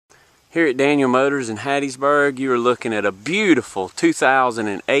Here at Daniel Motors in Hattiesburg, you are looking at a beautiful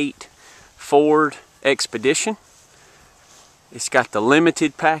 2008 Ford Expedition. It's got the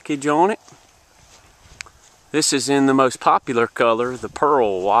limited package on it. This is in the most popular color, the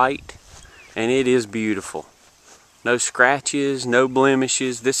pearl white, and it is beautiful. No scratches, no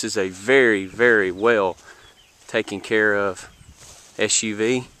blemishes. This is a very, very well taken care of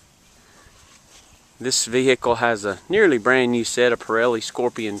SUV. This vehicle has a nearly brand new set of Pirelli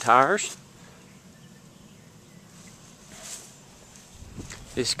Scorpion tires.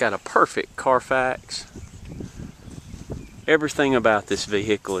 It's got a perfect Carfax. Everything about this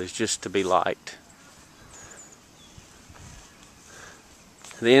vehicle is just to be liked.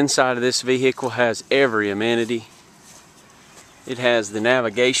 The inside of this vehicle has every amenity. It has the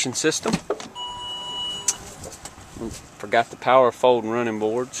navigation system. Forgot the power folding running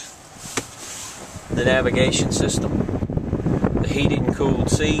boards. The navigation system, the heated and cooled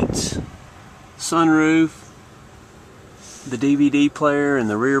seats, sunroof, the DVD player and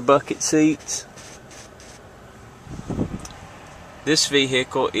the rear bucket seats. This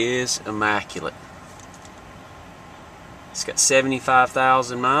vehicle is immaculate. It's got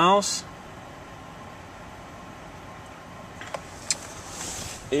 75,000 miles.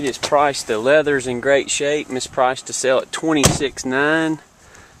 It is priced, the leather's in great shape, and it's priced to sell at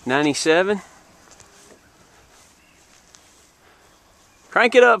 $26,997.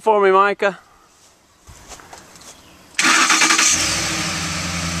 Crank it up for me, Micah.